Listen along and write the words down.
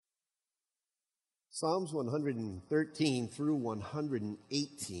Psalms 113 through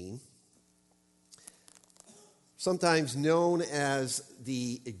 118, sometimes known as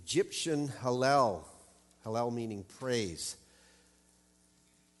the Egyptian Hallel, Hallel meaning praise,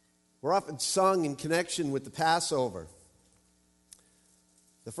 were often sung in connection with the Passover.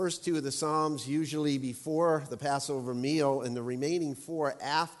 The first two of the Psalms usually before the Passover meal and the remaining four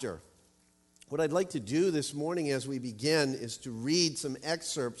after. What I'd like to do this morning as we begin is to read some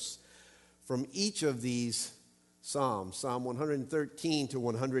excerpts from each of these Psalms, Psalm 113 to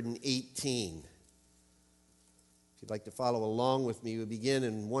 118. If you'd like to follow along with me, we begin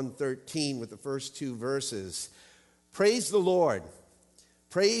in 113 with the first two verses. Praise the Lord.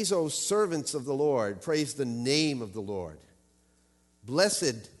 Praise, O servants of the Lord. Praise the name of the Lord.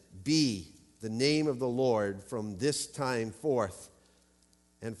 Blessed be the name of the Lord from this time forth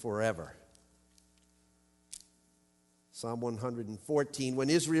and forever. Psalm 114, when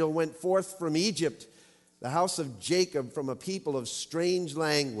Israel went forth from Egypt, the house of Jacob from a people of strange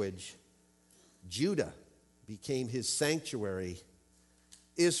language, Judah became his sanctuary,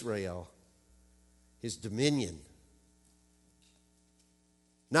 Israel his dominion.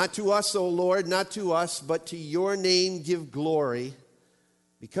 Not to us, O Lord, not to us, but to your name give glory,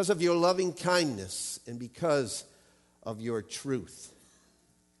 because of your loving kindness and because of your truth.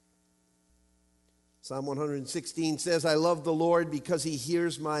 Psalm 116 says, I love the Lord because he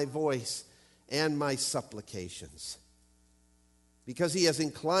hears my voice and my supplications. Because he has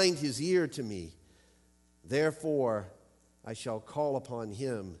inclined his ear to me, therefore I shall call upon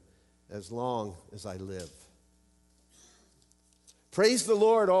him as long as I live. Praise the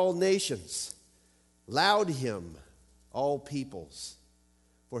Lord, all nations. Laud him, all peoples.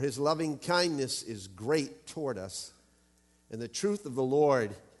 For his loving kindness is great toward us, and the truth of the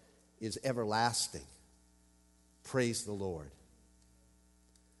Lord is everlasting. Praise the Lord.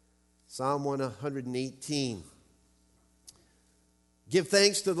 Psalm 118. Give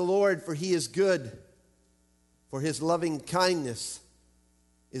thanks to the Lord, for he is good, for his loving kindness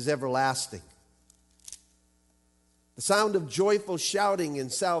is everlasting. The sound of joyful shouting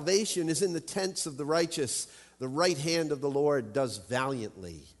and salvation is in the tents of the righteous. The right hand of the Lord does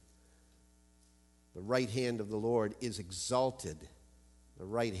valiantly. The right hand of the Lord is exalted. The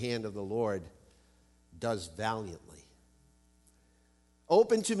right hand of the Lord does valiantly.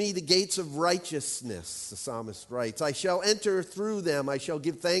 Open to me the gates of righteousness, the psalmist writes. I shall enter through them. I shall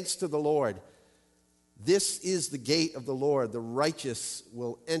give thanks to the Lord. This is the gate of the Lord. The righteous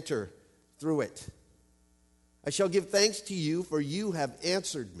will enter through it. I shall give thanks to you, for you have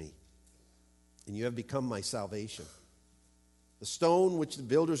answered me, and you have become my salvation. The stone which the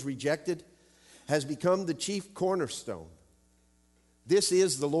builders rejected has become the chief cornerstone. This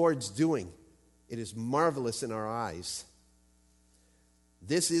is the Lord's doing. It is marvelous in our eyes.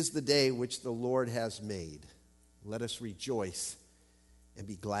 This is the day which the Lord has made. Let us rejoice and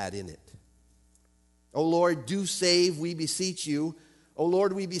be glad in it. O Lord, do save, we beseech you. O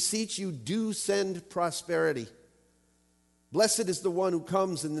Lord, we beseech you, do send prosperity. Blessed is the one who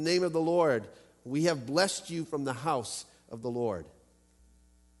comes in the name of the Lord. We have blessed you from the house of the Lord.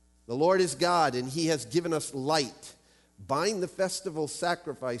 The Lord is God, and he has given us light. Bind the festival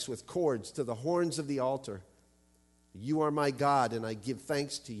sacrifice with cords to the horns of the altar. You are my God, and I give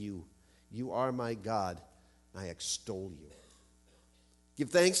thanks to you. You are my God, and I extol you.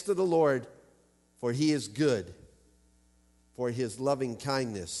 Give thanks to the Lord, for he is good, for his loving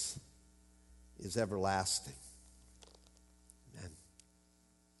kindness is everlasting. Amen.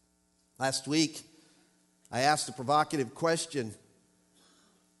 Last week, I asked a provocative question.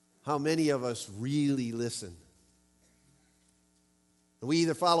 How many of us really listen? We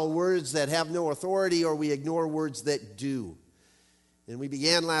either follow words that have no authority or we ignore words that do. And we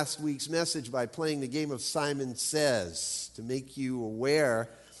began last week's message by playing the game of Simon Says to make you aware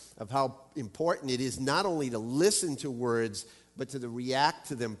of how important it is not only to listen to words, but to react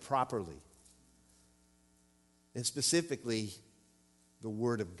to them properly. And specifically, the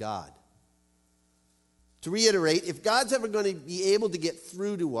Word of God. To reiterate, if God's ever going to be able to get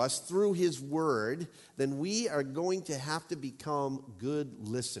through to us through his word, then we are going to have to become good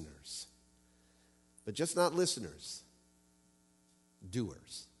listeners. But just not listeners,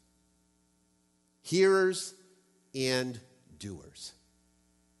 doers. Hearers and doers.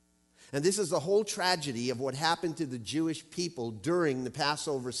 And this is the whole tragedy of what happened to the Jewish people during the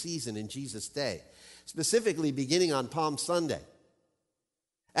Passover season in Jesus' day, specifically beginning on Palm Sunday.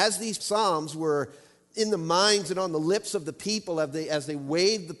 As these psalms were in the minds and on the lips of the people as they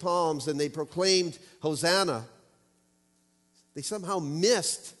waved the palms and they proclaimed Hosanna, they somehow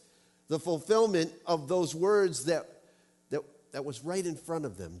missed the fulfillment of those words that was right in front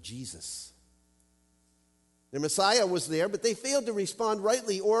of them, Jesus. Their Messiah was there, but they failed to respond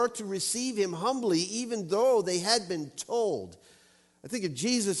rightly or to receive him humbly, even though they had been told. I think of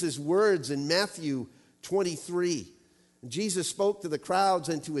Jesus' words in Matthew 23. Jesus spoke to the crowds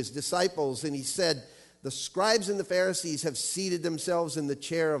and to his disciples, and he said, "The scribes and the Pharisees have seated themselves in the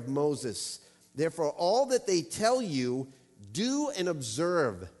chair of Moses. Therefore, all that they tell you, do and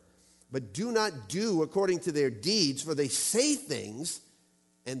observe, but do not do according to their deeds, for they say things,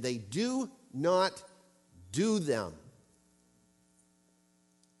 and they do not do them."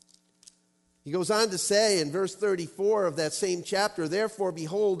 He goes on to say in verse 34 of that same chapter, "Therefore,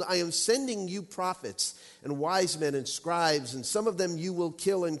 behold, I am sending you prophets and wise men and scribes, and some of them you will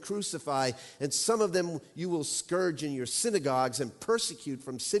kill and crucify, and some of them you will scourge in your synagogues and persecute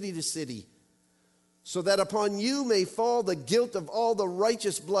from city to city, so that upon you may fall the guilt of all the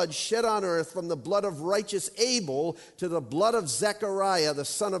righteous blood shed on earth, from the blood of righteous Abel to the blood of Zechariah, the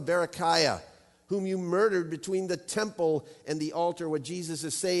son of Berechiah, whom you murdered between the temple and the altar." What Jesus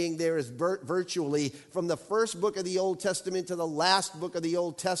is saying there is virtually from the first book of the Old Testament to the last book of the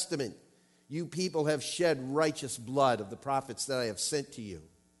Old Testament, you people have shed righteous blood of the prophets that I have sent to you.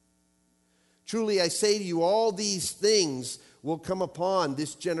 Truly I say to you, all these things will come upon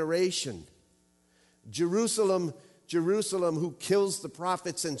this generation. Jerusalem, Jerusalem, who kills the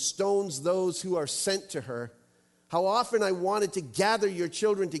prophets and stones those who are sent to her. How often I wanted to gather your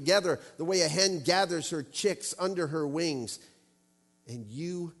children together the way a hen gathers her chicks under her wings, and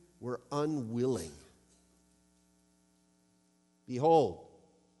you were unwilling. Behold,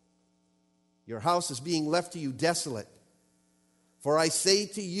 your house is being left to you desolate. For I say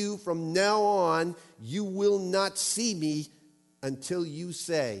to you, from now on, you will not see me until you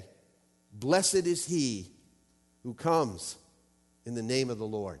say, 'Blessed is he who comes in the name of the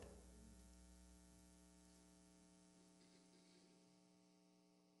Lord.'"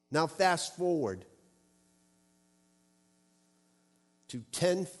 Now fast forward to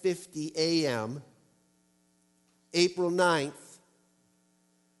 10:50 a.m., April 9th,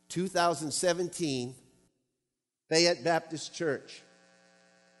 2017, Fayette Baptist Church.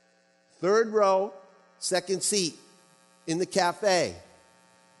 Third row, second seat in the cafe.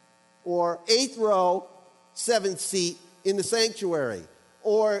 Or eighth row, seventh seat in the sanctuary.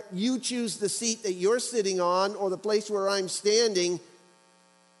 Or you choose the seat that you're sitting on, or the place where I'm standing,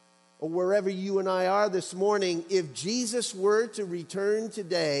 or wherever you and I are this morning. If Jesus were to return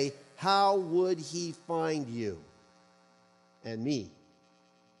today, how would he find you and me?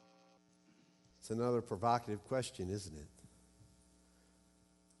 It's another provocative question, isn't it?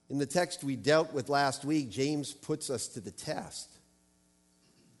 In the text we dealt with last week, James puts us to the test.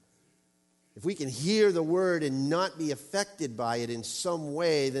 If we can hear the word and not be affected by it in some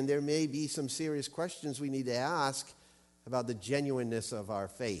way, then there may be some serious questions we need to ask about the genuineness of our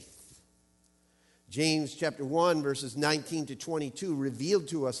faith. James chapter 1, verses 19 to 22 revealed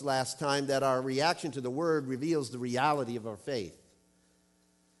to us last time that our reaction to the word reveals the reality of our faith.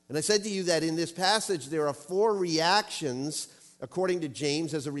 And I said to you that in this passage there are 4 reactions, according to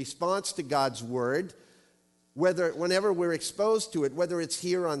James, as a response to God's word, whenever we're exposed to it, whether it's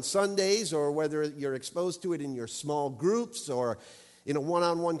here on Sundays or whether you're exposed to it in your small groups or in a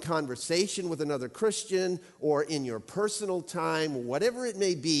one-on-one conversation with another Christian, or in your personal time, whatever it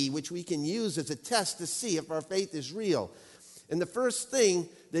may be, which we can use as a test to see if our faith is real. And the first thing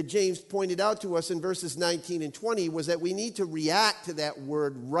that James pointed out to us in verses 19 and 20 was that we need to react to that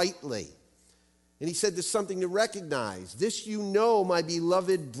word rightly. And he said there's something to recognize. "This you know, my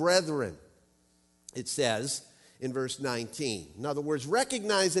beloved brethren," it says in verse 19. In other words,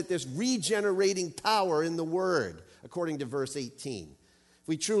 recognize that there's regenerating power in the word, according to verse 18. If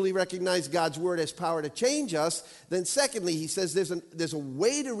we truly recognize God's word as power to change us, then secondly, he says there's a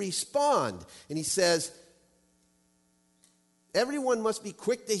way to respond. And he says, everyone must be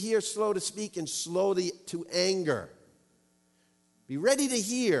quick to hear, slow to speak, and slow to anger. Be ready to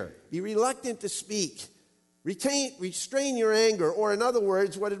hear. Be reluctant to speak. Restrain your anger. Or in other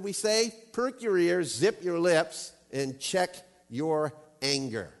words, what did we say? Perk your ears, zip your lips, and check your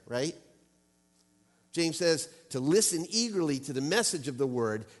anger, right? James says to listen eagerly to the message of the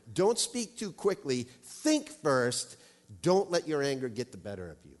word. Don't speak too quickly. Think first. Don't let your anger get the better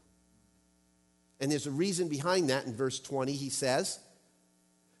of you. And there's a reason behind that. In verse 20, he says,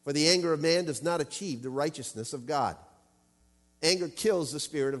 "For the anger of man does not achieve the righteousness of God." Anger kills the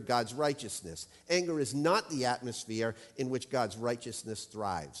spirit of God's righteousness. Anger is not the atmosphere in which God's righteousness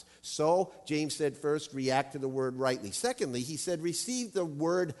thrives. So, James said, first, react to the word rightly. Secondly, he said, receive the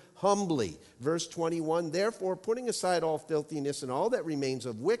word humbly. Verse 21, therefore, putting aside all filthiness and all that remains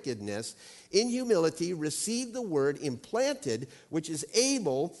of wickedness, in humility receive the word implanted, which is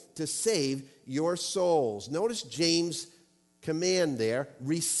able to save your souls. Notice James' command there,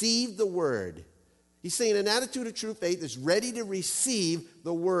 receive the word. He's saying an attitude of true faith is ready to receive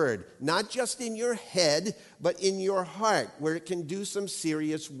the word, not just in your head, but in your heart, where it can do some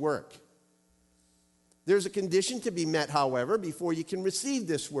serious work. There's a condition to be met, however, before you can receive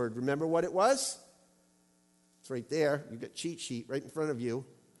this word. Remember what it was? It's right there. You've got a cheat sheet right in front of you.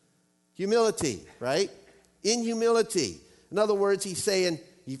 Humility, right? In humility. In other words, he's saying,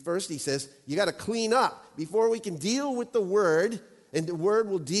 he says, you got to clean up. Before we can deal with the word, and the word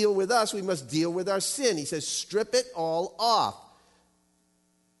will deal with us, we must deal with our sin. He says, strip it all off.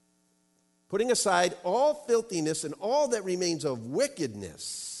 Putting aside all filthiness and all that remains of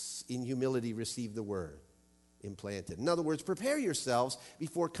wickedness, in humility receive the word implanted. In other words, prepare yourselves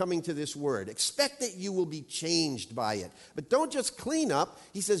before coming to this word. Expect that you will be changed by it. But don't just clean up.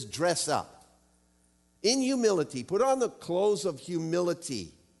 He says, dress up. In humility, put on the clothes of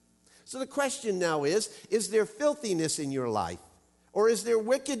humility. So the question now is there filthiness in your life? Or is there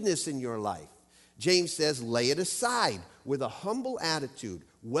wickedness in your life? James says, lay it aside with a humble attitude.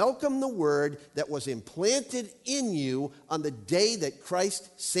 Welcome the word that was implanted in you on the day that Christ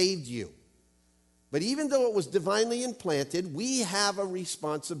saved you. But even though it was divinely implanted, we have a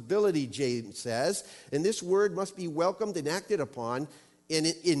responsibility, James says, and this word must be welcomed and acted upon, and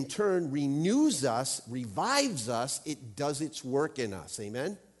it in turn renews us, revives us, it does its work in us.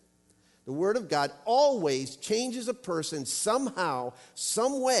 Amen? The Word of God always changes a person somehow,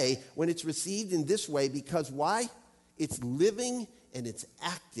 some way, when it's received in this way. Because why? It's living and it's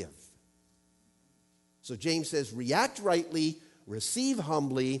active. So James says, react rightly, receive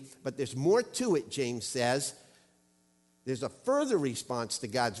humbly, but there's more to it, James says. There's a further response to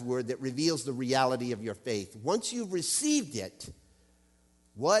God's Word that reveals the reality of your faith. Once you've received it,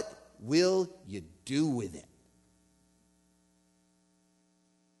 what will you do with it?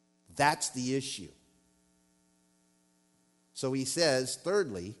 That's the issue. So he says,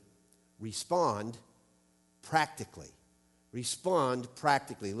 thirdly, respond practically. Respond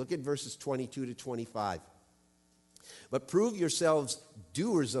practically. Look at verses 22 to 25. But prove yourselves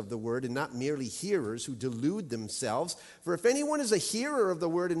doers of the word and not merely hearers who delude themselves. For if anyone is a hearer of the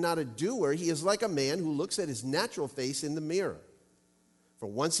word and not a doer, he is like a man who looks at his natural face in the mirror. For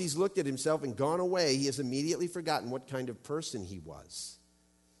once he's looked at himself and gone away, he has immediately forgotten what kind of person he was.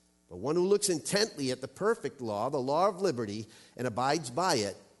 But one who looks intently at the perfect law, the law of liberty, and abides by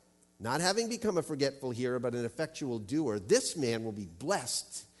it, not having become a forgetful hearer but an effectual doer, this man will be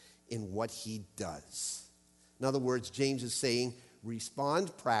blessed in what he does. In other words, James is saying,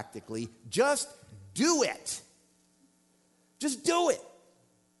 respond practically. Just do it. Just do it.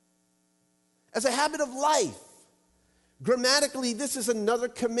 As a habit of life. Grammatically, this is another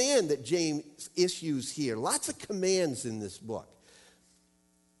command that James issues here. Lots of commands in this book.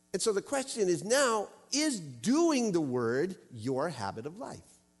 And so the question is now, is doing the word your habit of life?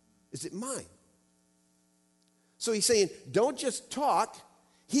 Is it mine? So he's saying, don't just talk,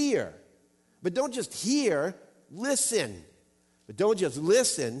 hear. But don't just hear, listen. But don't just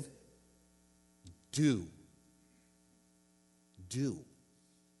listen, do. Do.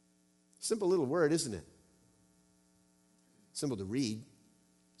 Simple little word, isn't it? Simple to read,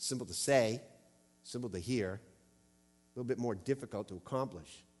 simple to say, simple to hear, a little bit more difficult to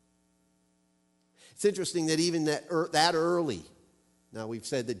accomplish. It's interesting that even that early, now we've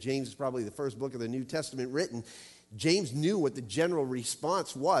said that James is probably the first book of the New Testament written, James knew what the general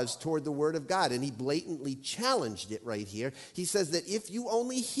response was toward the Word of God, and he blatantly challenged it right here. He says that if you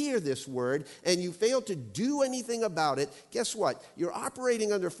only hear this Word and you fail to do anything about it, guess what? You're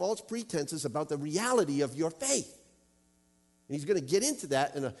operating under false pretenses about the reality of your faith. And he's going to get into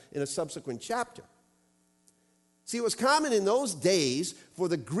that in a subsequent chapter. See, it was common in those days for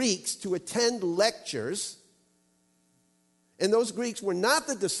the Greeks to attend lectures, and those Greeks were not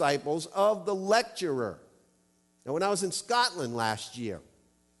the disciples of the lecturer. Now, when I was in Scotland last year,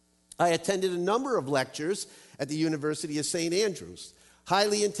 I attended a number of lectures at the University of St. Andrews.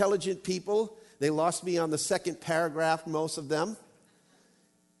 Highly intelligent people. They lost me on the second paragraph, most of them.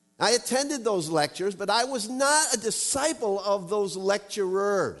 I attended those lectures, but I was not a disciple of those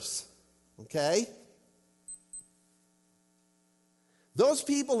lecturers. Okay? Those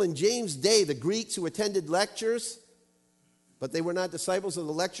people in James' day, the Greeks who attended lectures, but they were not disciples of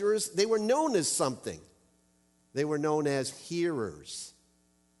the lecturers, they were known as something. They were known as hearers.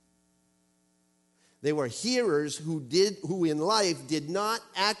 They were hearers who in life did not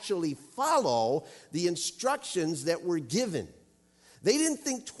actually follow the instructions that were given. They didn't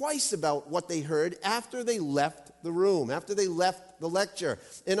think twice about what they heard after they left the room, after they left the lecture.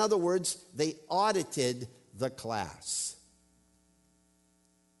 In other words, they audited the class.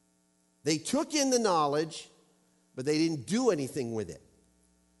 They took in the knowledge, but they didn't do anything with it.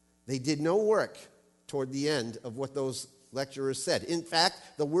 They did no work toward the end of what those lecturers said. In fact,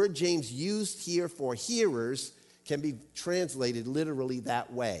 the word James used here for hearers can be translated literally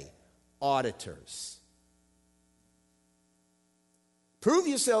that way: auditors. Prove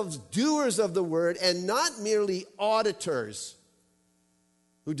yourselves doers of the word and not merely auditors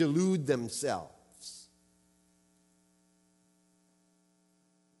who delude themselves.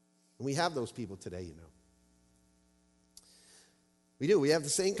 And we have those people today, you know. We do. We have the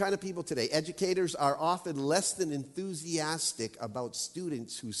same kind of people today. Educators are often less than enthusiastic about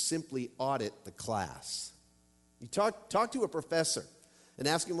students who simply audit the class. You talk to a professor and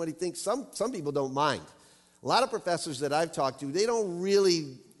ask him what he thinks. Some people don't mind. A lot of professors that I've talked to, they don't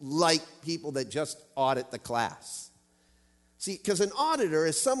really like people that just audit the class. See, because an auditor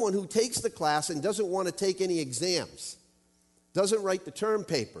is someone who takes the class and doesn't want to take any exams, doesn't write the term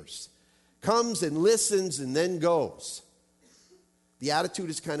papers, comes and listens and then goes. The attitude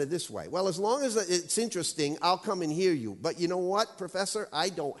is kind of this way: well, as long as it's interesting, I'll come and hear you. But you know what, professor? I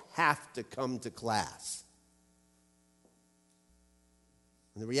don't have to come to class.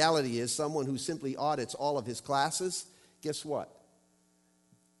 And the reality is, someone who simply audits all of his classes, guess what?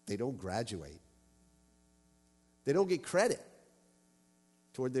 They don't graduate. They don't get credit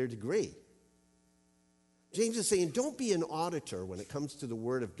toward their degree. James is saying, don't be an auditor when it comes to the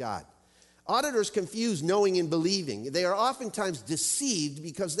Word of God. Auditors confuse knowing and believing. They are oftentimes deceived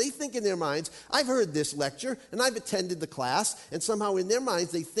because they think in their minds, I've heard this lecture and I've attended the class, and somehow in their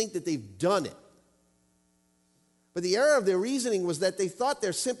minds they think that they've done it. But the error of their reasoning was that they thought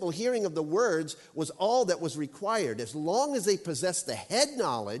their simple hearing of the words was all that was required. As long as they possessed the head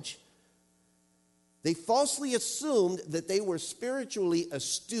knowledge, they falsely assumed that they were spiritually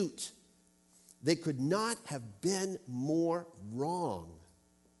astute. They could not have been more wrong.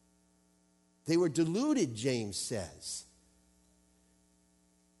 They were deluded, James says.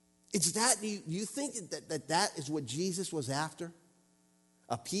 It's that, you think that is what Jesus was after?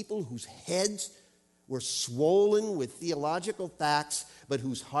 A people whose heads were swollen with theological facts, but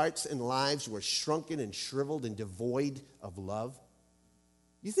whose hearts and lives were shrunken and shriveled and devoid of love?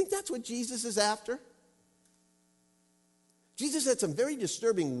 You think that's what Jesus is after? Jesus had some very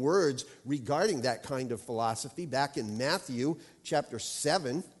disturbing words regarding that kind of philosophy back in Matthew chapter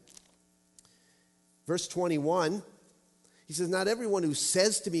 7. Verse 21, he says, not everyone who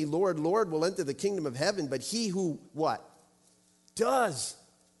says to me, Lord, Lord, will enter the kingdom of heaven, but he who, what? Does.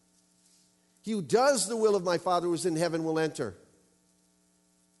 He who does the will of my Father who is in heaven will enter.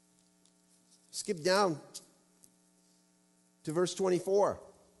 Skip down to verse 24.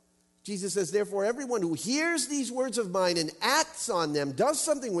 Jesus says, therefore, everyone who hears these words of mine and acts on them, does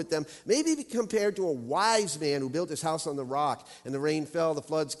something with them, may be compared to a wise man who built his house on the rock. And the rain fell, the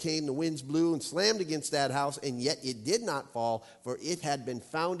floods came, the winds blew and slammed against that house, and yet it did not fall, for it had been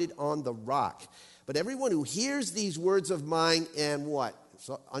founded on the rock. But everyone who hears these words of mine and what?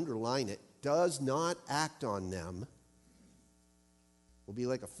 So underline it, does not act on them, will be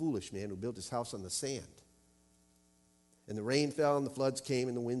like a foolish man who built his house on the sand. And the rain fell, and the floods came,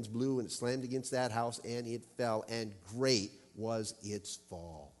 and the winds blew, and it slammed against that house, and it fell, and great was its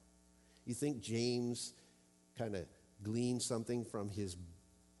fall. You think James kind of gleaned something from his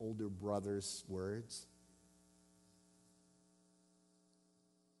older brother's words?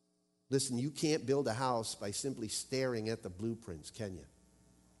 Listen, you can't build a house by simply staring at the blueprints, can you?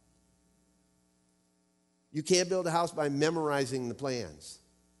 You can't build a house by memorizing the plans.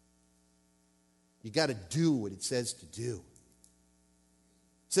 You got to do what it says to do.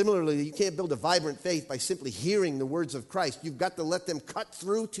 Similarly, you can't build a vibrant faith by simply hearing the words of Christ. You've got to let them cut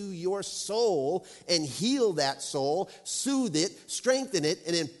through to your soul and heal that soul, soothe it, strengthen it,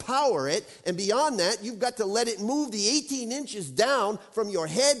 and empower it. And beyond that, you've got to let it move the 18 inches down from your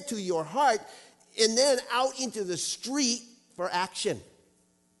head to your heart and then out into the street for action.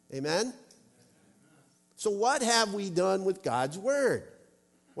 Amen? So what have we done with God's word?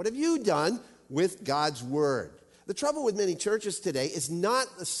 What have you done with God's word? The trouble with many churches today is not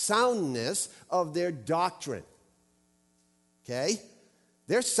the soundness of their doctrine. Okay?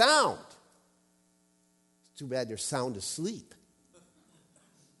 They're sound. It's too bad they're sound asleep.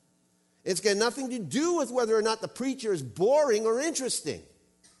 It's got nothing to do with whether or not the preacher is boring or interesting.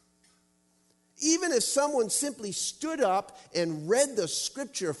 Even if someone simply stood up and read the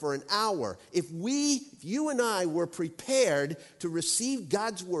scripture for an hour, if you and I were prepared to receive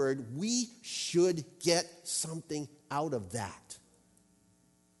God's word, we should get something out of that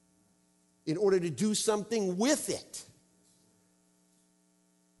in order to do something with it.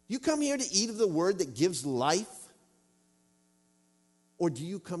 You come here to eat of the word that gives life, or do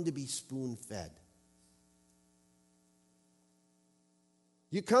you come to be spoon-fed?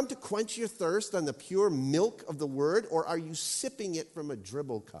 You come to quench your thirst on the pure milk of the word, or are you sipping it from a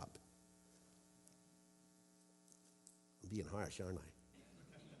dribble cup? I'm being harsh, aren't I?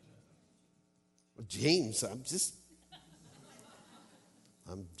 Well, James, I'm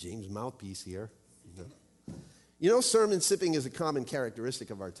James' mouthpiece here. You know, sermon sipping is a common characteristic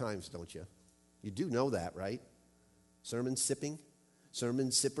of our times, don't you? You do know that, right? Sermon sipping.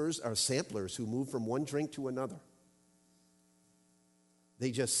 Sermon sippers are samplers who move from one drink to another. They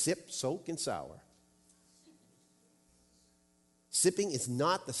just sip, soak, and sour. Sipping is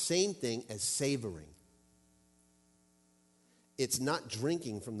not the same thing as savoring. It's not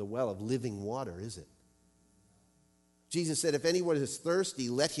drinking from the well of living water, is it? Jesus said, if anyone is thirsty,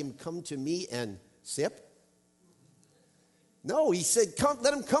 let him come to me and sip. No, he said,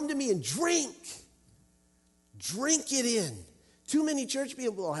 let him come to me and drink. Drink it in. Too many church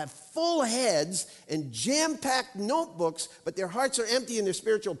people have full heads and jam-packed notebooks, but their hearts are empty and their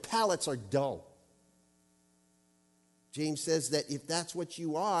spiritual palates are dull. James says that if that's what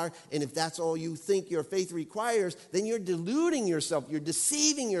you are, and if that's all you think your faith requires, then you're deluding yourself. You're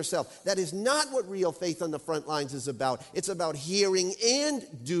deceiving yourself. That is not what real faith on the front lines is about. It's about hearing and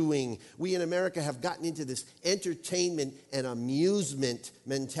doing. We in America have gotten into this entertainment and amusement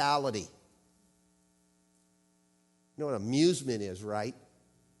mentality. You know what amusement is, right?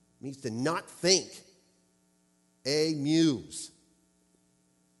 It means to not think. Amuse.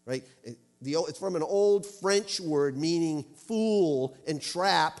 Right? It's from an old French word meaning fool and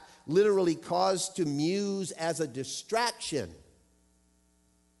trap, literally caused to muse as a distraction.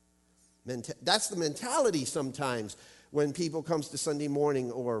 That's the mentality sometimes when people comes to Sunday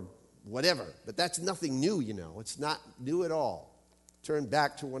morning or whatever. But that's nothing new, you know. It's not new at all. Turn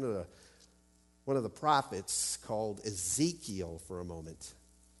back to one of the prophets called Ezekiel for a moment.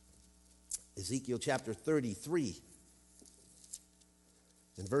 Ezekiel chapter 33.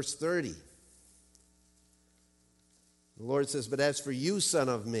 In verse 30, the Lord says, but as for you, son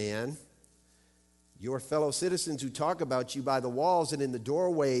of man, your fellow citizens who talk about you by the walls and in the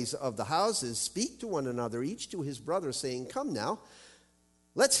doorways of the houses, speak to one another, each to his brother, saying, come now,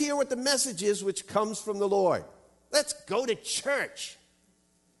 let's hear what the message is which comes from the Lord. Let's go to church.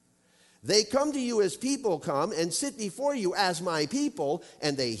 They come to you as people come and sit before you as my people,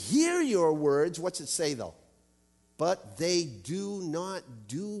 and they hear your words. What's it say, though? But they do not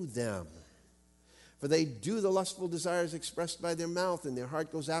do them. For they do the lustful desires expressed by their mouth, and their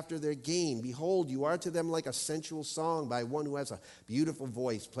heart goes after their gain. Behold, you are to them like a sensual song by one who has a beautiful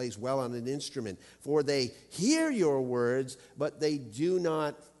voice, plays well on an instrument. For they hear your words, but they do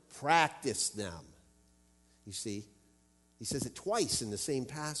not practice them. You see? He says it twice in the same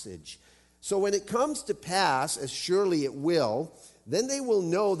passage. So when it comes to pass, as surely it will, then they will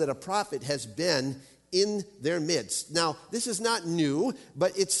know that a prophet has been in their midst. Now, this is not new,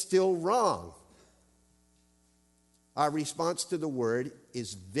 but it's still wrong. Our response to the word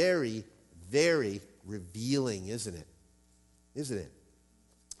is very, very revealing, isn't it? Isn't it?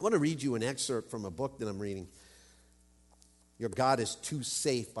 I want to read you an excerpt from a book that I'm reading. Your God is Too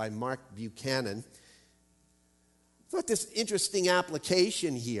Safe by Mark Buchanan. I thought this interesting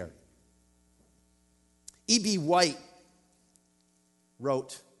application here. E.B. White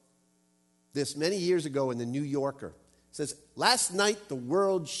wrote this many years ago in the New Yorker. It says, last night the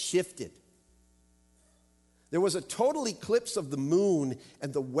world shifted. There was a total eclipse of the moon,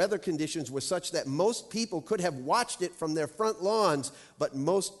 and the weather conditions were such that most people could have watched it from their front lawns, but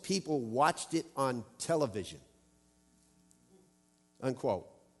most people watched it on television. Unquote.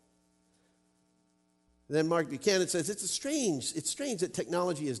 Then Mark Buchanan says, it's strange that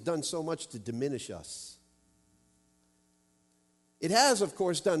technology has done so much to diminish us. It has, of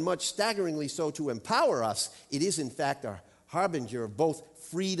course, done much staggeringly so to empower us. It is, in fact, a harbinger of both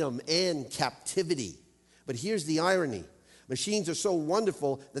freedom and captivity. But here's the irony. Machines are so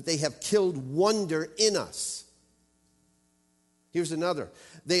wonderful that they have killed wonder in us. Here's another.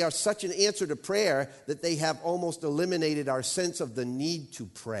 They are such an answer to prayer that they have almost eliminated our sense of the need to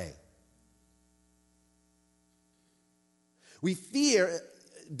pray. We fear,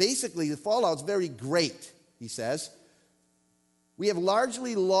 basically, the fallout's very great, he says. We have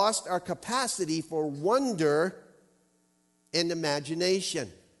largely lost our capacity for wonder and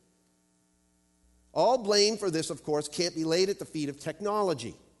imagination. All blame for this, of course, can't be laid at the feet of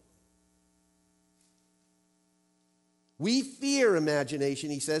technology. We fear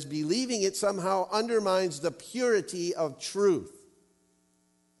imagination, he says, believing it somehow undermines the purity of truth.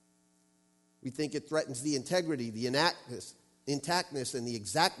 We think it threatens the integrity, the intactness, and the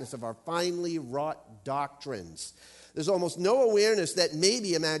exactness of our finely wrought doctrines. There's almost no awareness that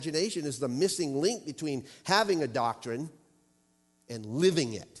maybe imagination is the missing link between having a doctrine and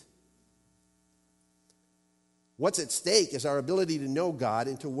living it. What's at stake is our ability to know God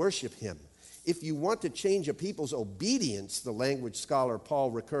and to worship him. If you want to change a people's obedience, the language scholar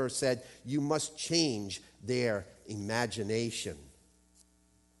Paul Ricoeur said, you must change their imagination.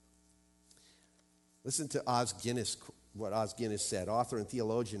 Listen to Os Guinness, what Os Guinness said. Author and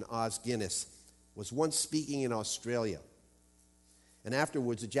theologian Os Guinness was once speaking in Australia. And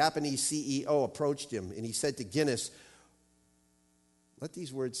afterwards, a Japanese CEO approached him, and he said to Guinness, let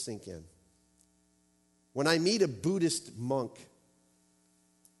these words sink in. When I meet a Buddhist monk,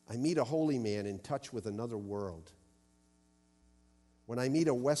 I meet a holy man in touch with another world. When I meet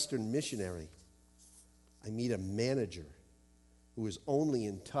a Western missionary, I meet a manager who is only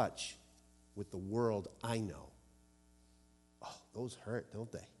in touch with the world I know. Oh, those hurt,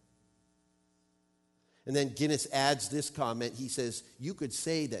 don't they? And then Guinness adds this comment. He says, you could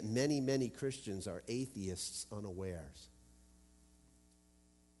say that many, many Christians are atheists unawares.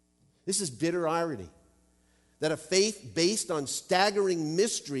 This is bitter irony. That a faith based on staggering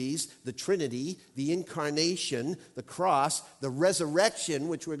mysteries, the Trinity, the Incarnation, the cross, the resurrection,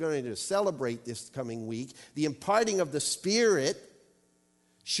 which we're going to celebrate this coming week, the imparting of the Spirit,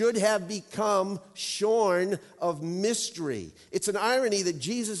 should have become shorn of mystery. It's an irony that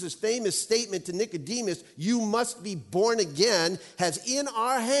Jesus' famous statement to Nicodemus, you must be born again, has in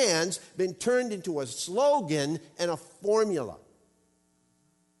our hands been turned into a slogan and a formula.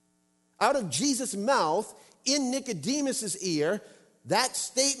 Out of Jesus' mouth, in Nicodemus' ear, that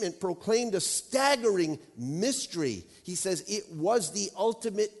statement proclaimed a staggering mystery. He says it was the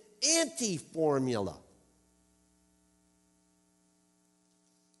ultimate anti-formula.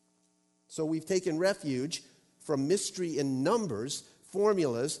 So we've taken refuge from mystery in numbers,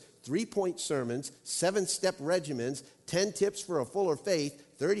 formulas, 3-point sermons, 7-step regimens, 10 tips for a fuller faith,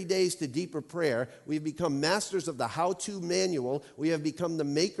 30 days to deeper prayer. We've become masters of the how-to manual. We have become the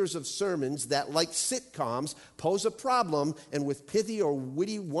makers of sermons that, like sitcoms, pose a problem and with pithy or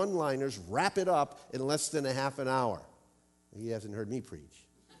witty one-liners wrap it up in less than a half an hour. He hasn't heard me preach.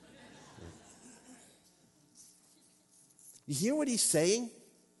 You hear what he's saying?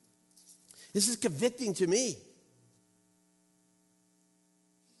 This is convicting to me.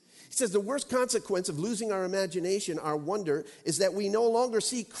 He says the worst consequence of losing our imagination, our wonder, is that we no longer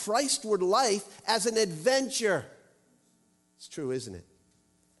see Christward life as an adventure. It's true, isn't it?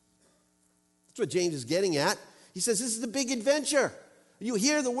 That's what James is getting at. He says this is the big adventure. You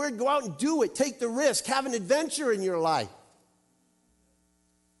hear the word, go out and do it. Take the risk. Have an adventure in your life.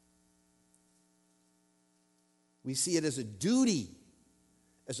 We see it as a duty,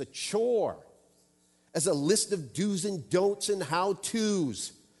 as a chore, as a list of do's and don'ts and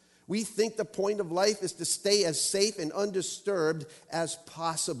how-tos. We think the point of life is to stay as safe and undisturbed as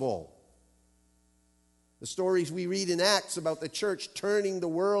possible. The stories we read in Acts about the church turning the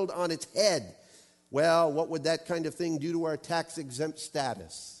world on its head. Well, what would that kind of thing do to our tax-exempt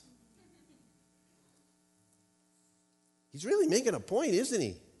status? He's really making a point, isn't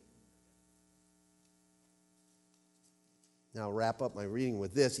he? Now, I'll wrap up my reading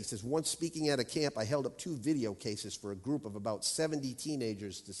with this. He says, once speaking at a camp, I held up 2 video cases for a group of about 70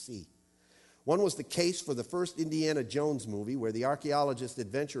 teenagers to see. One was the case for the first Indiana Jones movie, where the archaeologist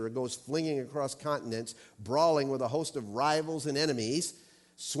adventurer goes flinging across continents, brawling with a host of rivals and enemies,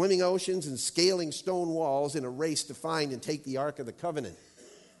 swimming oceans and scaling stone walls in a race to find and take the Ark of the Covenant.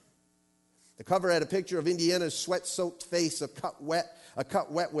 The cover had a picture of Indiana's sweat-soaked face, a cut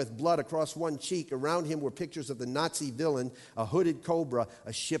wet with blood across one cheek. Around him were pictures of the Nazi villain, a hooded cobra,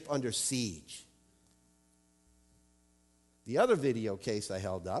 a ship under siege. The other video case I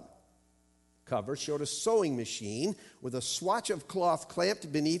held up, cover, showed a sewing machine with a swatch of cloth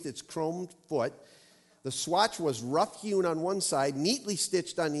clamped beneath its chromed foot. The swatch was rough-hewn on one side, neatly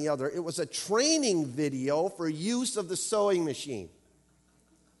stitched on the other. It was a training video for use of the sewing machine.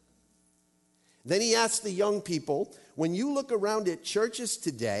 Then he asked the young people, when you look around at churches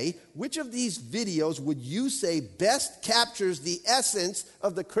today, which of these videos would you say best captures the essence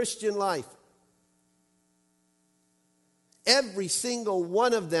of the Christian life? Every single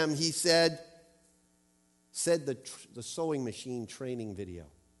one of them, he said the sewing machine training video.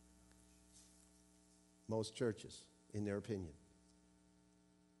 Most churches, in their opinion.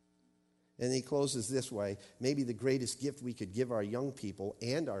 And he closes this way. Maybe the greatest gift we could give our young people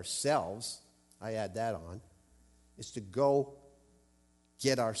and ourselves, I add that on, is to go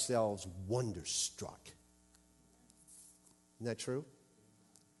get ourselves wonderstruck. Isn't that true?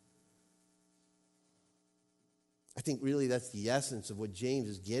 I think really that's the essence of what James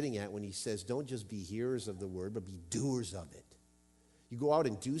is getting at when he says, don't just be hearers of the word, but be doers of it. You go out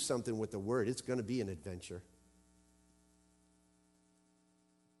and do something with the word, it's going to be an adventure.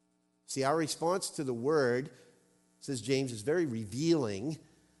 See, our response to the word, says James, is very revealing.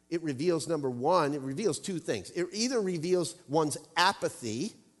 It reveals, number one, it reveals two things. It either reveals one's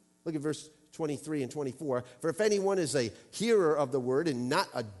apathy. Look at verse 23 and 24. For if anyone is a hearer of the word and not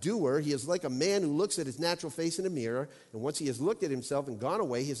a doer, he is like a man who looks at his natural face in a mirror, and once he has looked at himself and gone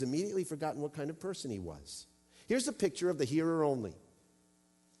away, he has immediately forgotten what kind of person he was. Here's a picture of the hearer only.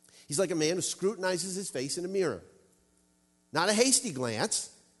 He's like a man who scrutinizes his face in a mirror. Not a hasty glance,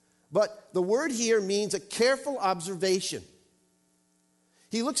 but the word here means a careful observation.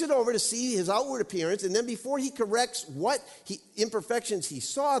 He looks it over to see his outward appearance, and then before he corrects what imperfections he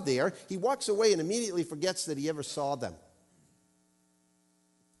saw there, he walks away and immediately forgets that he ever saw them.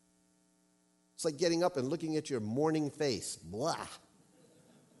 It's like getting up and looking at your morning face. Blah.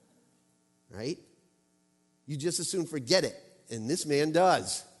 Right? You just as soon forget it, and this man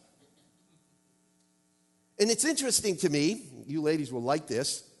does. And it's interesting to me, you ladies will like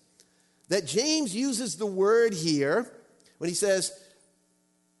this, that James uses the word here when he says,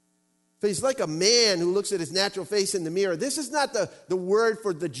 but he's like a man who looks at his natural face in the mirror. This is not the word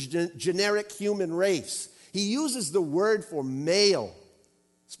for the generic human race. He uses the word for male,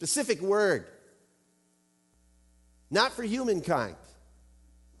 specific word, not for humankind.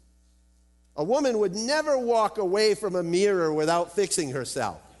 A woman would never walk away from a mirror without fixing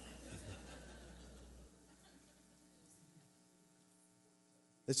herself.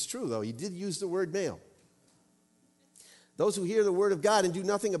 It's true, though. He did use the word male. Those who hear the word of God and do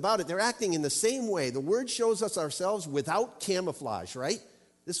nothing about it, they're acting in the same way. The word shows us ourselves without camouflage, right?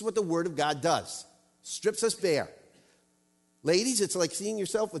 This is what the word of God does. Strips us bare. Ladies, it's like seeing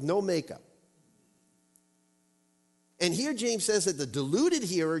yourself with no makeup. And here James says that the deluded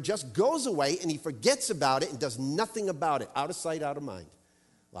hearer just goes away and he forgets about it and does nothing about it. Out of sight, out of mind.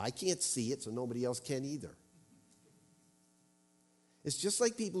 Well, I can't see it, so nobody else can either. It's just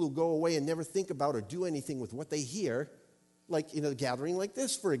like people who go away and never think about or do anything with what they hear, like in a gathering like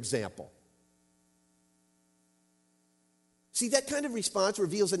this, for example. See, that kind of response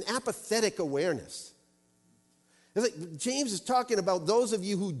reveals an apathetic awareness. It's like James is talking about those of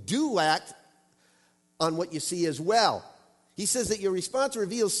you who do act on what you see as well. He says that your response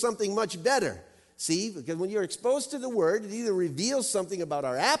reveals something much better. See, because when you're exposed to the word, it either reveals something about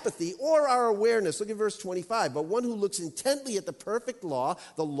our apathy or our awareness. Look at verse 25. But one who looks intently at the perfect law,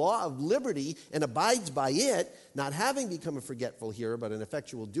 the law of liberty, and abides by it, not having become a forgetful hearer, but an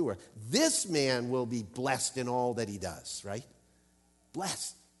effectual doer, this man will be blessed in all that he does, right?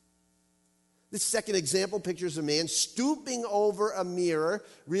 Blessed. This second example pictures a man stooping over a mirror,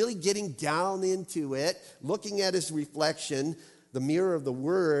 really getting down into it, looking at his reflection, the mirror of the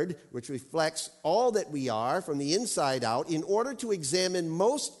word, which reflects all that we are from the inside out, in order to examine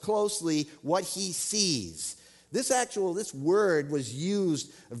most closely what he sees. This word was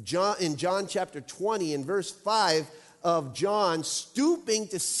used in John chapter 20 in verse 5 of John stooping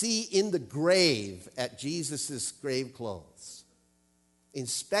to see in the grave at Jesus' grave clothes.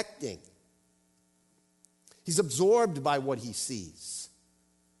 Inspecting. He's absorbed by what he sees.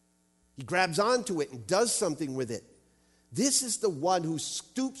 He grabs onto it and does something with it. This is the one who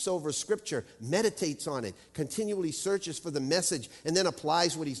stoops over Scripture, meditates on it, continually searches for the message, and then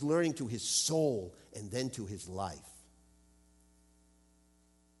applies what he's learning to his soul and then to his life.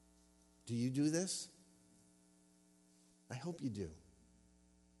 Do you do this? I hope you do. And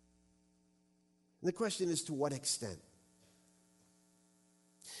the question is, to what extent?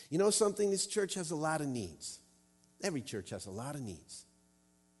 You know something? This church has a lot of needs. Every church has a lot of needs.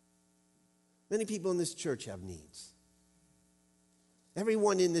 Many people in this church have needs.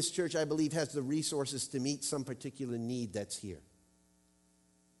 Everyone in this church, I believe, has the resources to meet some particular need that's here.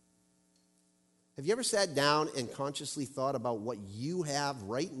 Have you ever sat down and consciously thought about what you have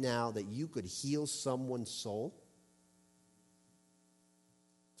right now that you could heal someone's soul?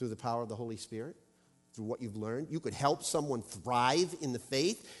 Through the power of the Holy Spirit? Through what you've learned? You could help someone thrive in the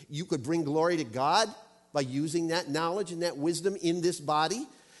faith. You could bring glory to God by using that knowledge and that wisdom in this body.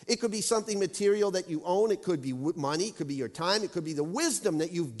 It could be something material that you own. It could be money. It could be your time. It could be the wisdom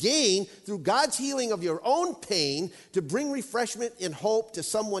that you've gained through God's healing of your own pain to bring refreshment and hope to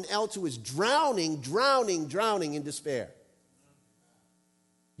someone else who is drowning in despair.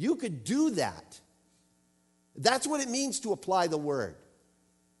 You could do that. That's what it means to apply the word.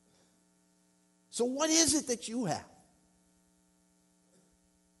 So what is it that you have?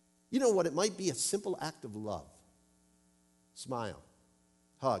 You know what? It might be a simple act of love. Smile.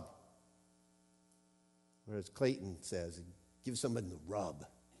 Hug. Or as Clayton says, give someone the rub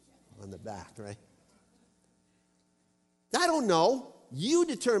on the back, right? I don't know. You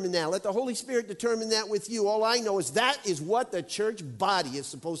determine that. Let the Holy Spirit determine that with you. All I know is that is what the church body is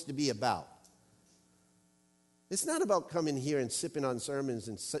supposed to be about. It's not about coming here and sipping on sermons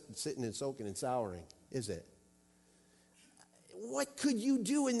and sitting and soaking and souring, is it? What could you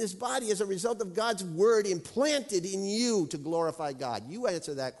do in this body as a result of God's word implanted in you to glorify God? You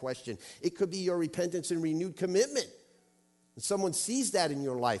answer that question. It could be your repentance and renewed commitment. And someone sees that in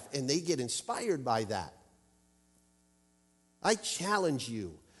your life and they get inspired by that. I challenge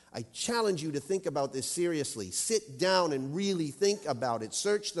you to think about this seriously. Sit down and really think about it.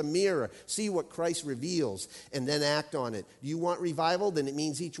 Search the mirror. See what Christ reveals and then act on it. Do you want revival? Then it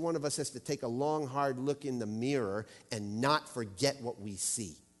means each one of us has to take a long, hard look in the mirror and not forget what we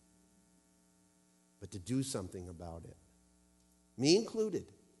see, but to do something about it. Me included.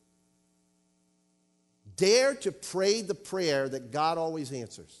 Dare to pray the prayer that God always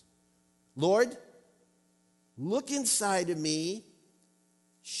answers. Lord, look inside of me,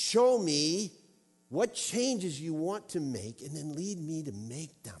 show me what changes you want to make, and then lead me to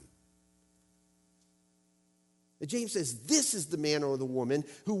make them. James says, this is the man or the woman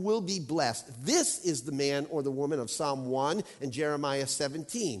who will be blessed. This is the man or the woman of Psalm 1 and Jeremiah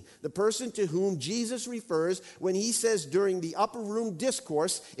 17. The person to whom Jesus refers when he says during the upper room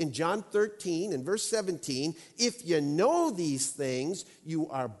discourse in John 13 and verse 17, if you know these things, you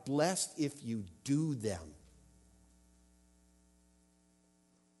are blessed if you do them.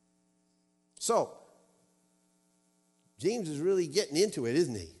 So, James is really getting into it,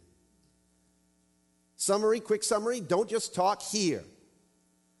 isn't he? Summary, quick summary, don't just talk, hear.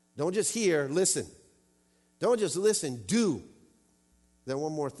 Don't just hear, listen. Don't just listen, do. Then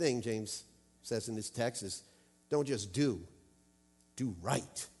one more thing James says in this text is, don't just do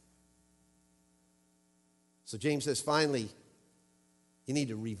right. So James says, finally, you need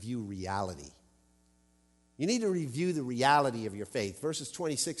to review reality. You need to review the reality of your faith. Verses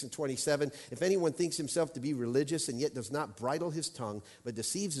 26 and 27, if anyone thinks himself to be religious and yet does not bridle his tongue, but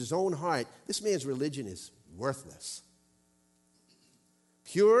deceives his own heart, this man's religion is worthless.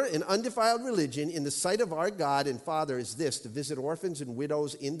 Pure and undefiled religion in the sight of our God and Father is this, to visit orphans and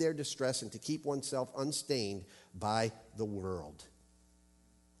widows in their distress and to keep oneself unstained by the world.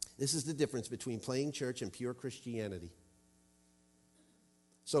 This is the difference between playing church and pure Christianity.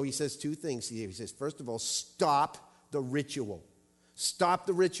 So he says two things here. He says, first of all, stop the ritual. Stop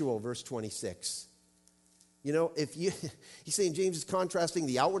the ritual, verse 26. You know, he's saying James is contrasting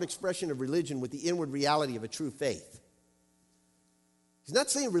the outward expression of religion with the inward reality of a true faith. He's not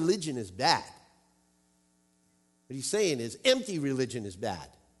saying religion is bad. What he's saying is empty religion is bad.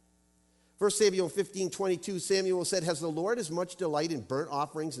 1 Samuel 15:22, Samuel said, has the Lord as much delight in burnt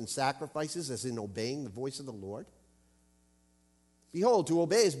offerings and sacrifices as in obeying the voice of the Lord? Behold, to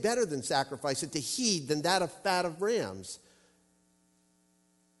obey is better than sacrifice, and to heed than that of fat of rams.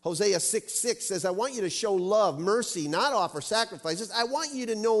 Hosea 6:6 says, I want you to show love, mercy, not offer sacrifices. I want you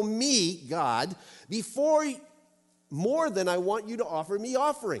to know me, God, more than I want you to offer me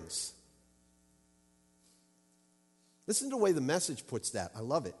offerings. Listen to the way the Message puts that. I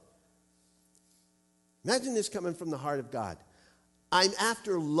love it. Imagine this coming from the heart of God. I'm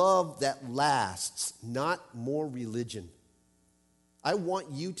after love that lasts, not more religion. I want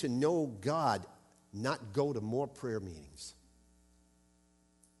you to know God, not go to more prayer meetings.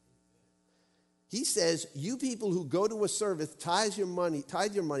 He says, you people who go to a service, tithe your money,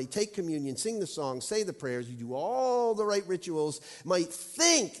 take communion, sing the songs, say the prayers, you do all the right rituals, might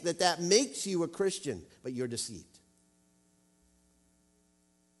think that that makes you a Christian, but you're deceived.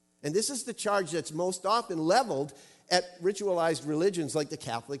 And this is the charge that's most often leveled at ritualized religions like the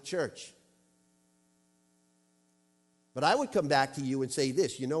Catholic Church. But I would come back to you and say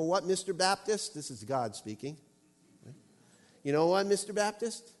this, you know what, Mr. Baptist? This is God speaking. You know what, Mr.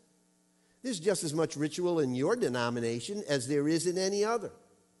 Baptist? There's just as much ritual in your denomination as there is in any other.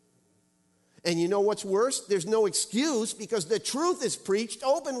 And you know what's worse? There's no excuse because the truth is preached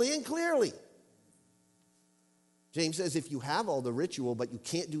openly and clearly. James says if you have all the ritual but you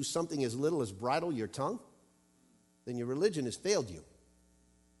can't do something as little as bridle your tongue, then your religion has failed you.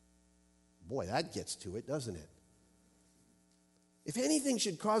 Boy, that gets to it, doesn't it? If anything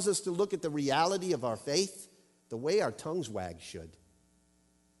should cause us to look at the reality of our faith, the way our tongues wag should.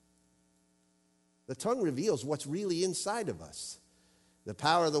 The tongue reveals what's really inside of us. The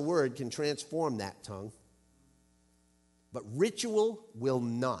power of the word can transform that tongue. But ritual will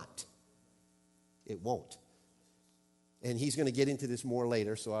not. It won't. And he's going to get into this more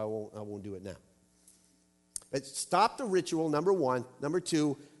later, so I won't do it now. But stop the ritual, number one. Number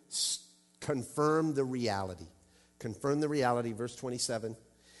two, confirm the reality. Confirm the reality, verse 27.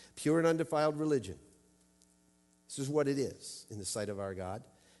 Pure and undefiled religion. This is what it is in the sight of our God.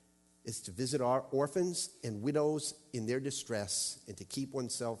 It's to visit our orphans and widows in their distress and to keep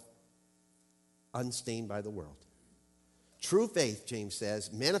oneself unstained by the world. True faith, James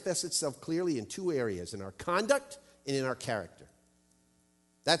says, manifests itself clearly in two areas, in our conduct and in our character.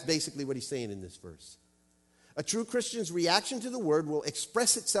 That's basically what he's saying in this verse. A true Christian's reaction to the word will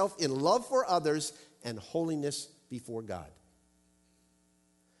express itself in love for others and holiness before God.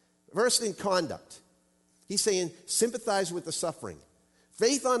 First, in conduct, he's saying sympathize with the suffering.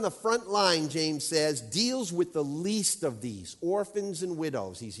 Faith on the front line, James says, deals with the least of these, orphans and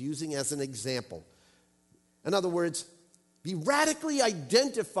widows. He's using as an example. In other words, be radically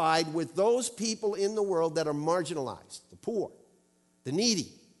identified with those people in the world that are marginalized, the poor, the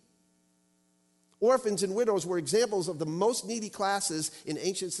needy. Orphans and widows were examples of the most needy classes in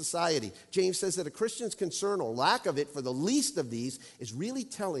ancient society. James says that a Christian's concern or lack of it for the least of these is really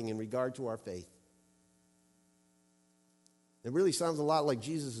telling in regard to our faith. It really sounds a lot like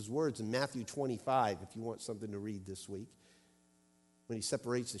Jesus' words in Matthew 25, if you want something to read this week, when he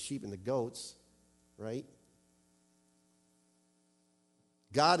separates the sheep and the goats, right?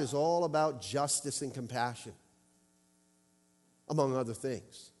 God is all about justice and compassion, among other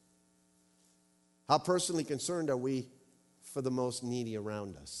things. How personally concerned are we for the most needy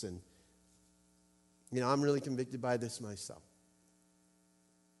around us? And, I'm really convicted by this myself.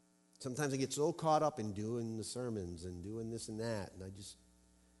 Sometimes I get so caught up in doing the sermons and doing this and that, and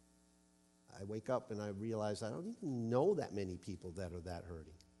I wake up and I realize I don't even know that many people that are that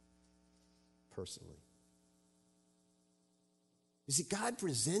hurting, personally. You see, God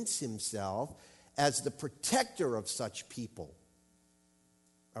presents himself as the protector of such people.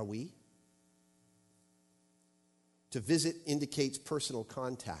 Are we? To visit indicates personal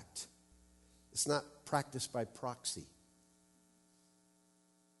contact. It's not practiced by proxy.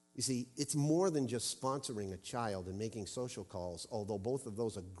 You see, it's more than just sponsoring a child and making social calls, although both of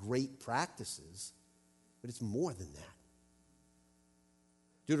those are great practices, but it's more than that.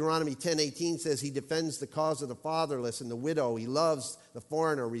 Deuteronomy 10:18 says he defends the cause of the fatherless and the widow. He loves the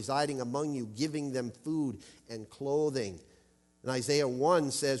foreigner residing among you, giving them food and clothing. And Isaiah 1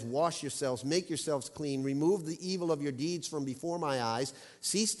 says, wash yourselves, make yourselves clean, remove the evil of your deeds from before my eyes,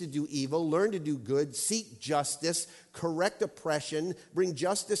 cease to do evil, learn to do good, seek justice, correct oppression, bring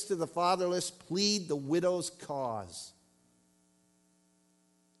justice to the fatherless, plead the widow's cause.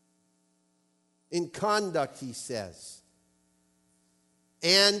 In conduct, he says.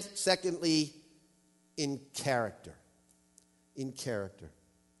 And secondly, in character. In character.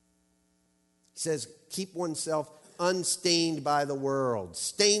 He says, keep oneself unstained by the world,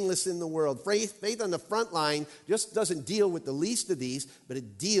 stainless in the world. Faith on the front line just doesn't deal with the least of these, but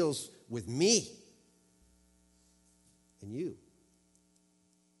it deals with me and you.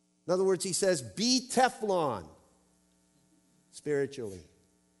 In other words, he says, be Teflon spiritually.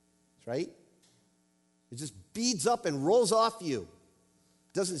 That's right? It just beads up and rolls off you.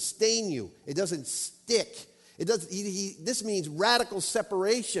 It doesn't stain you. It doesn't stick. This means radical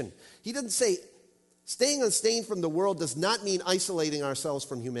separation. He doesn't say, staying unstained from the world does not mean isolating ourselves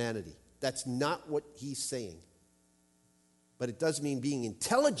from humanity. That's not what he's saying. But it does mean being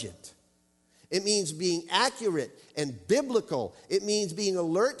intelligent. It means being accurate and biblical. It means being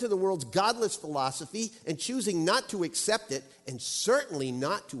alert to the world's godless philosophy and choosing not to accept it and certainly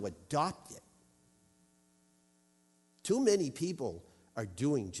not to adopt it. Too many people are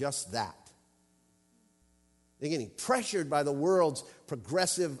doing just that. They're getting pressured by the world's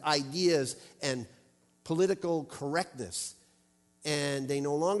progressive ideas and political correctness, and they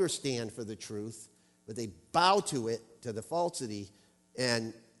no longer stand for the truth, but they bow to it, to the falsity,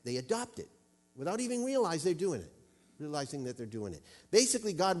 and they adopt it without even realizing that they're doing it.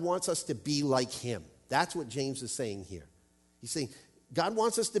 Basically, God wants us to be like him. That's what James is saying here. He's saying God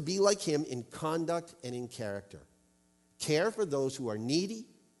wants us to be like him in conduct and in character. Care for those who are needy.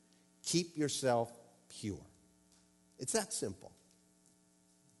 Keep yourself pure. It's that simple,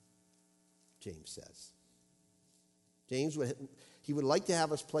 James says. James, he would like to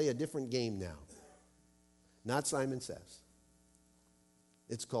have us play a different game now. Not Simon Says.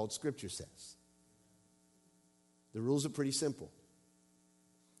 It's called Scripture Says. The rules are pretty simple.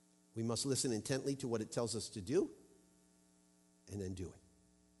 We must listen intently to what it tells us to do and then do it.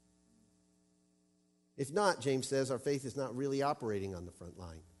 If not, James says, our faith is not really operating on the front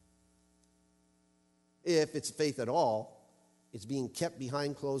line. If it's faith at all, it's being kept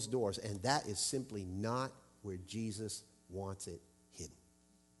behind closed doors, and that is simply not where Jesus wants it hidden.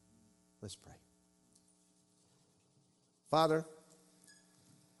 Let's pray. Father,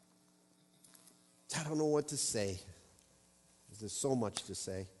 I don't know what to say. There's so much to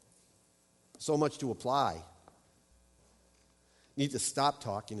say, so much to apply. You need to stop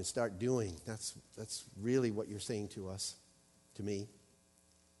talking and start doing. That's really what you're saying to us, to me.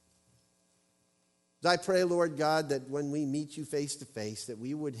 I pray, Lord God, that when we meet you face to face, that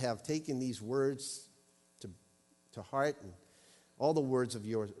we would have taken these words to heart and all the words of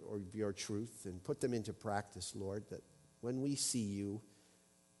your truth and put them into practice, Lord, that when we see you,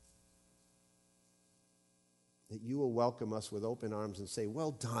 that you will welcome us with open arms and say,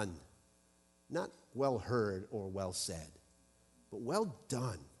 well done. Not well heard or well said, but well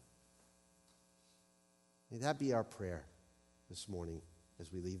done. May that be our prayer this morning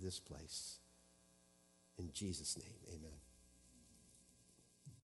as we leave this place. In Jesus' name, amen.